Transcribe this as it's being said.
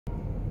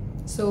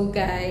So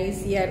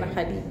guys, yeah,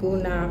 nakaligo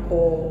na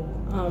ako.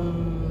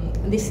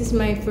 This is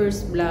my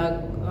first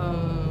vlog.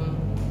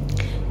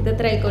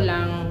 Itatry ko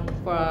lang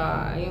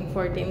yung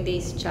 14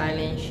 days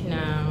challenge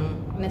ng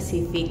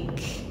Nacific.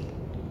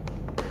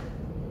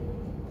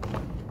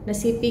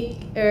 Nacific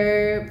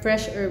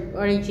Fresh Herb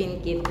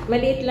Origin Kit.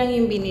 Maliit lang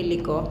yung binili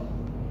ko.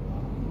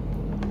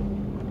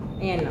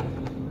 Ayan o.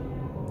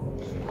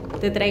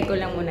 Itatry ko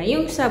lang muna.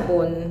 Yung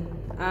sabon,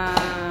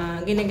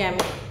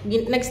 ginagamit.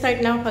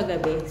 Nag-start na ako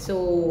kagabi. So,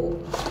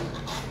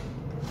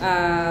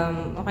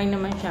 okay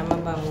naman siya.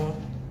 Mabango.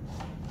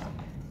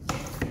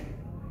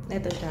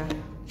 Ito siya.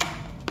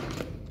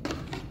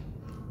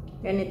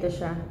 Ganito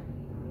siya.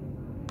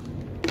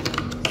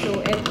 So,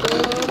 ito,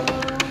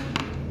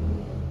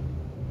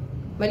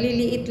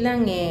 maliliit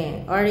lang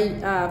eh.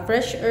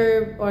 Fresh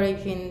Herb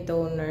Origin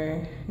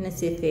Toner,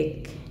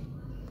 Nacific.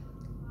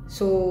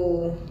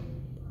 So,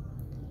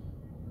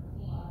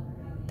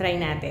 try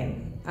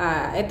natin.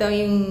 Ito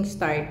yung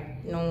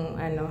start nung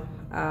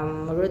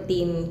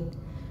routine.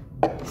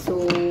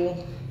 So,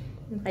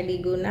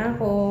 nakaligo na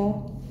ako.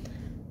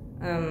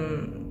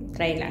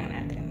 Try lang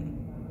natin.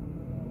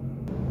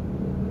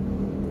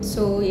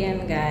 So,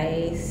 yan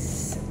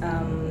guys.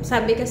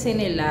 Sabi kasi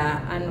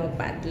nila,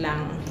 pat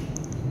lang.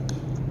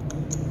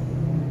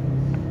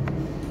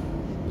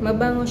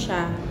 Mabango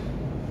siya.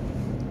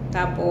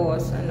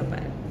 Tapos,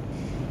 pa?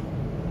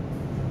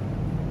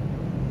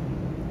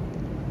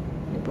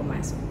 Hindi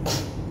pumasok.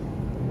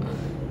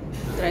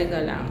 Try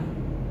ka lang.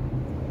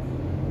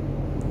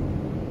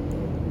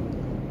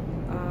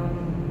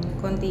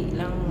 Konti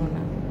lang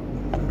muna.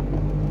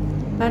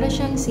 Para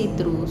siyang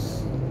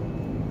citrus.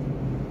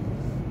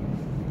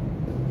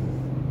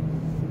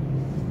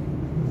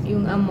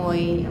 Yung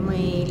amoy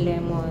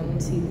lemon,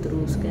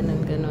 citrus,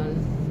 ganon.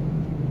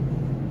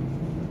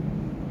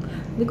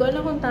 Hindi ko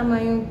alam kung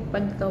tama yung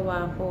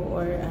pagtawa ko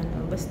or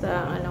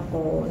basta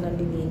ko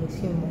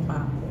nalilinis yung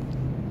mukha ko.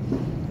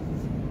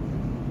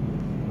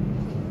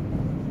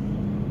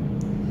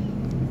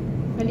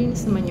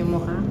 Malinis naman yung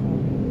mukha ko.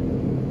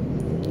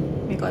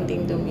 May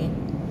konting dumi.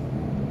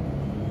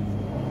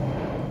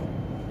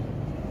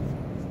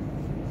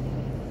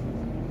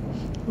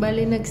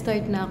 Bali,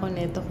 nag-start na ako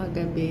nito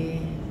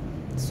kagabi.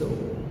 So,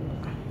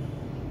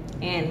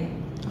 ayan.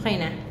 Okay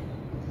na.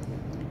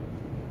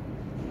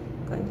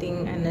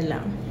 Konting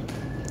lang.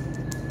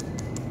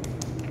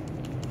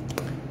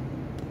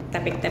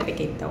 Tapik-tapik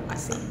ito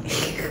kasi.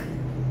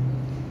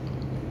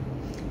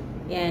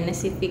 Yan,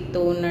 Nacific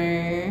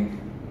Toner,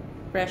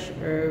 Fresh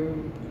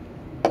Herb.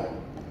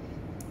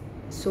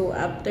 So,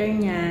 after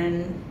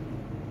nyan,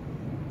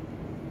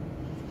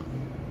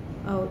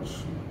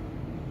 ouch.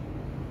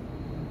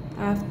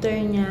 After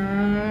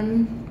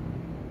nyan,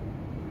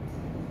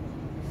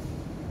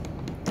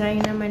 try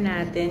naman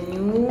natin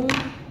yung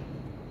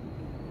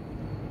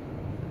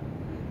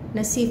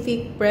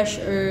Nacific Fresh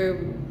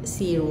Herb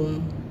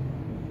Serum.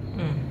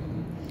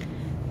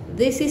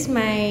 This is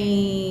my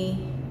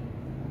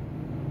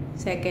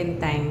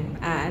second time.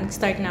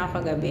 Nag-start na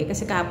ako kagabi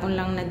kasi kahapon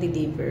lang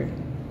na-deliver.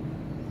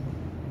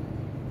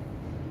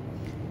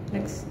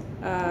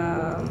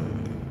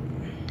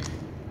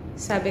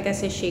 Sabi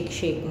kasi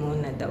shake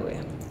muna daw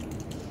eh.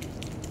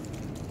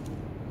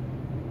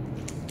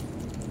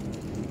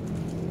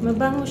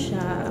 Mabango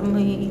siya.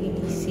 May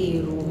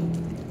serum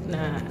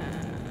na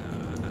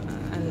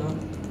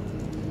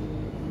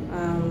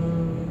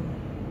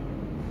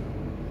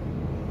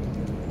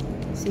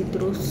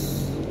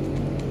citrus.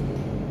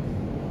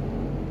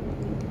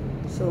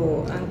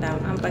 So,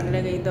 ang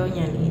paglagay daw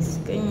niyan is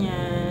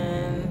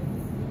ganyan,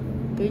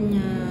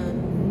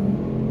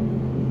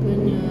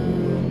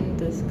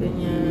 tapos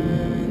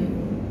ganyan.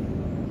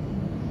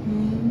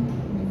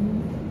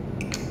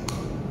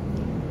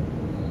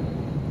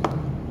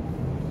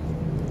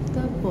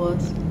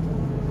 Tapos,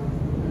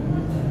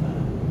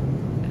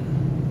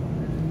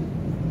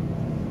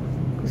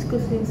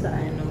 kuskusin sa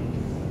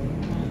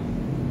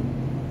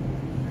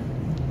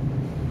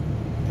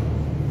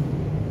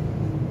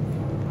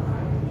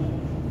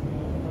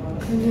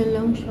Ganyan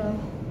lang siya.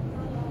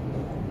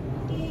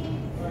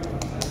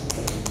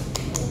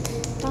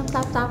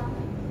 Tap.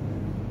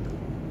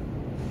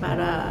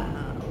 Para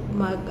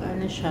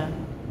siya.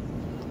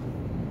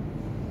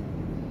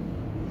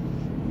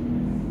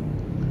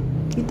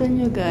 Kita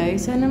nyo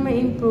guys, sana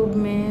may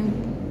improvement.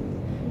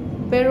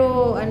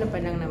 Pero pa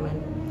lang naman.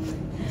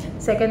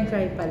 Second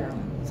try pa lang.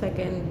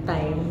 Second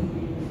time.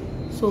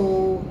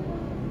 So,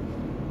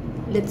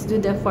 let's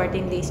do the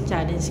 14 days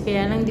challenge.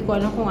 Kaya lang di ko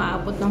alam kung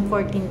aabot ng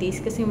 14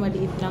 days kasi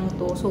maliit lang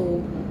to. So,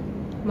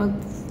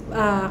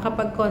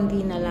 kapag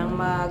konti na lang,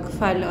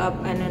 mag-follow up,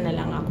 na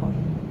lang ako.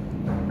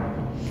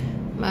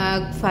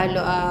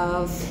 Mag-follow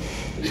up.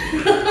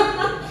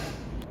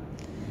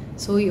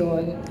 So,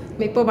 yun.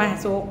 May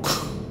pumasok.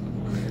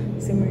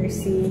 Si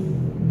Mercy.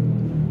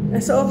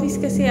 Nasa office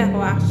kasi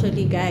ako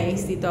actually,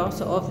 guys. Dito ako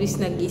sa office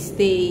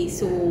nag-stay.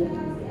 So,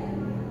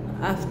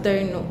 after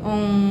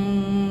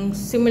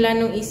simula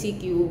nung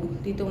ECQ,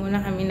 dito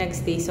muna kami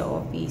nagstay sa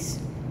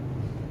office.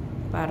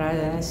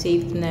 Para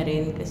safe na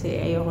rin kasi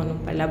ayoko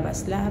nung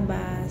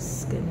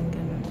palabas-labas, ganun.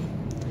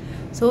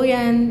 So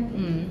yan,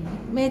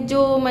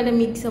 medyo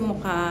malamig sa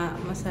mukha,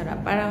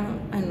 masarap,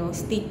 parang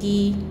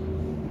sticky,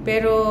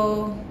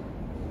 pero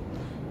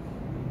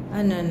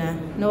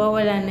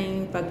nawawala na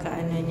yung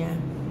pagkaano niya,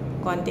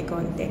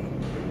 konti-konti.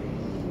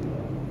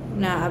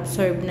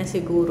 Na-absorb na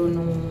siguro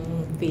nung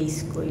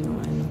face ko yung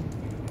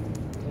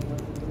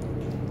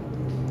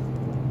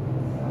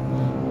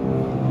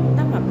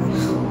tama ba?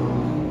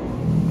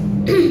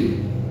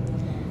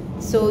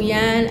 So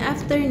yan,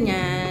 after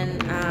nyan,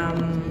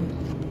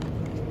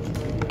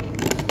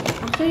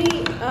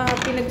 actually,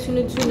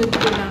 pinagsunod-sunod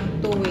ko lang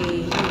to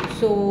eh.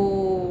 So,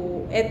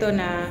 eto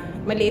na,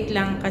 maliit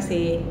lang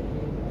kasi.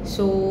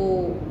 So,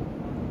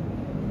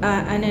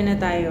 na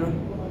tayo?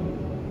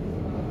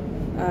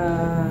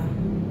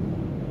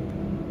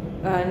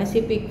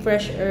 Nacific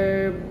Fresh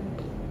Herb,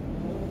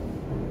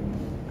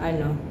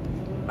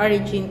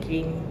 Origin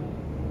Cream.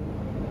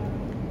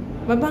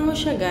 Mabango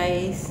siya,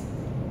 guys.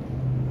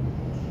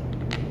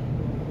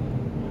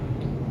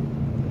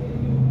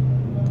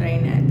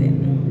 Try natin.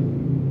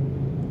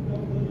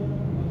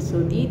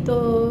 So, dito,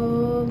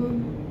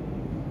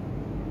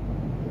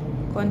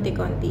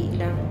 konti-konti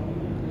lang.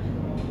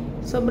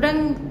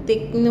 Sobrang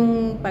thick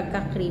nung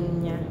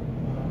pagka-cream niya.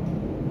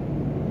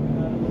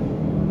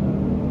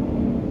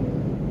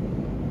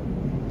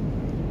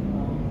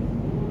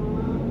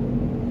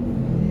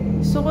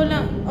 So, ko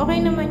lang, okay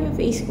naman yung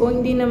face ko.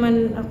 Hindi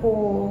naman ako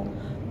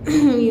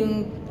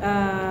yung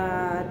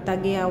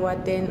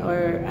tagyawatin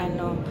or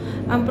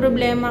Ang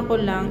problema ko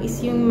lang is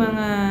yung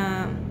mga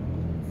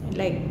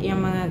yung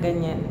mga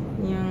ganyan.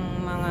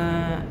 Yung mga,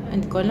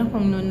 hindi ko alam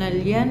kung nunal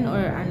yan or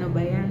ano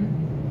ba yan.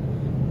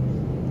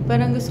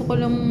 Parang gusto ko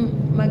lang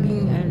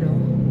maging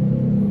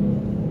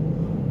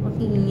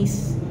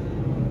makinis.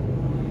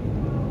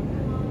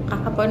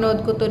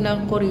 Kakapanood ko to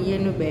ng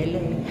Korean novela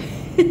eh.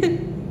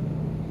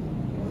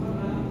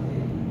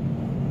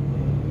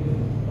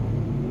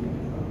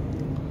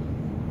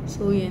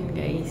 So, yan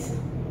guys.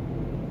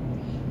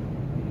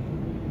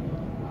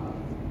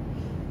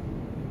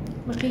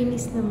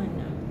 Makinis naman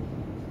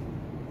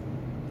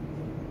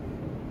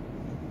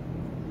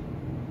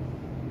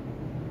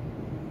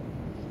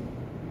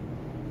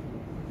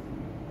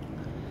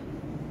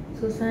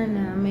So,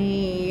 sana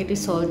may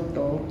result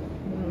to.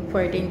 Yung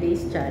 14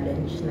 days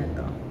challenge na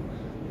to.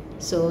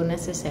 So,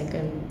 nasa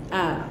second.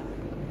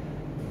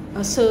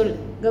 So,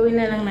 gawin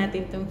na lang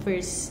natin itong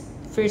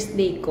first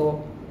day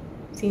ko.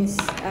 Since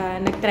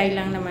nag-try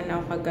lang naman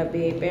ako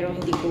kagabi, pero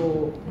hindi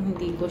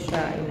ko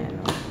siya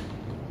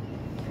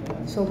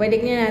So,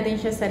 balik na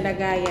natin siya sa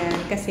lagayan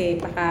kasi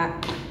baka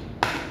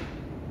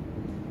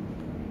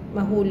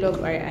mahulog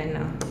or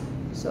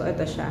So,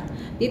 ito siya.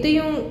 Dito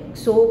yung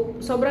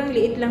soap. Sobrang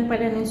liit lang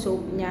pala ng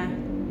soap niya.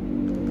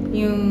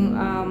 Yung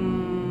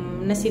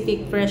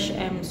Nacific Fresh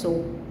M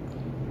soap.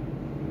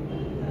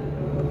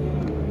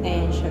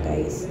 Ayan siya,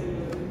 guys.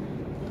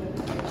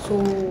 So,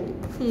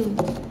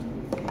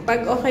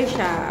 pag okay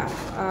siya,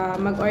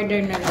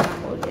 mag-order na lang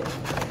ako ulit.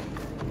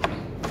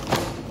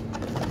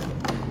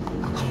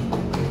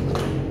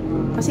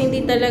 Kasi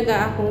hindi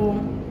talaga ako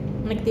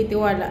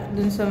nagtitiwala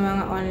dun sa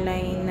mga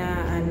online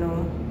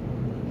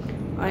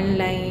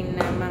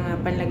na mga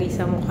panlagay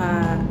sa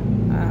mukha,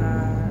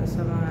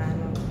 sa mga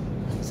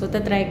So,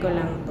 tatry ko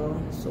lang to.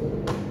 So,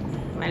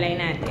 malay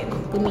natin.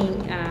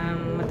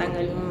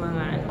 Matanggal yung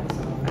mga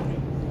sa mukha.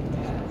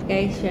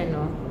 Guys, yan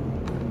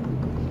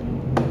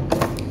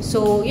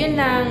So, yun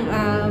lang.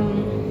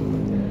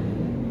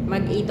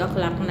 Mag 8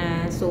 o'clock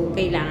na. So,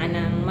 kailangan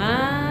nang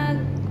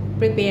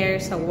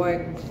mag-prepare sa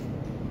work.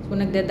 So,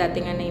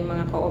 nagdadatingan na yung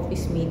mga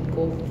ka-office mate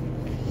ko.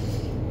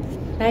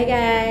 Bye,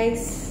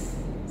 guys!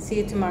 See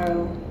you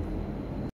tomorrow.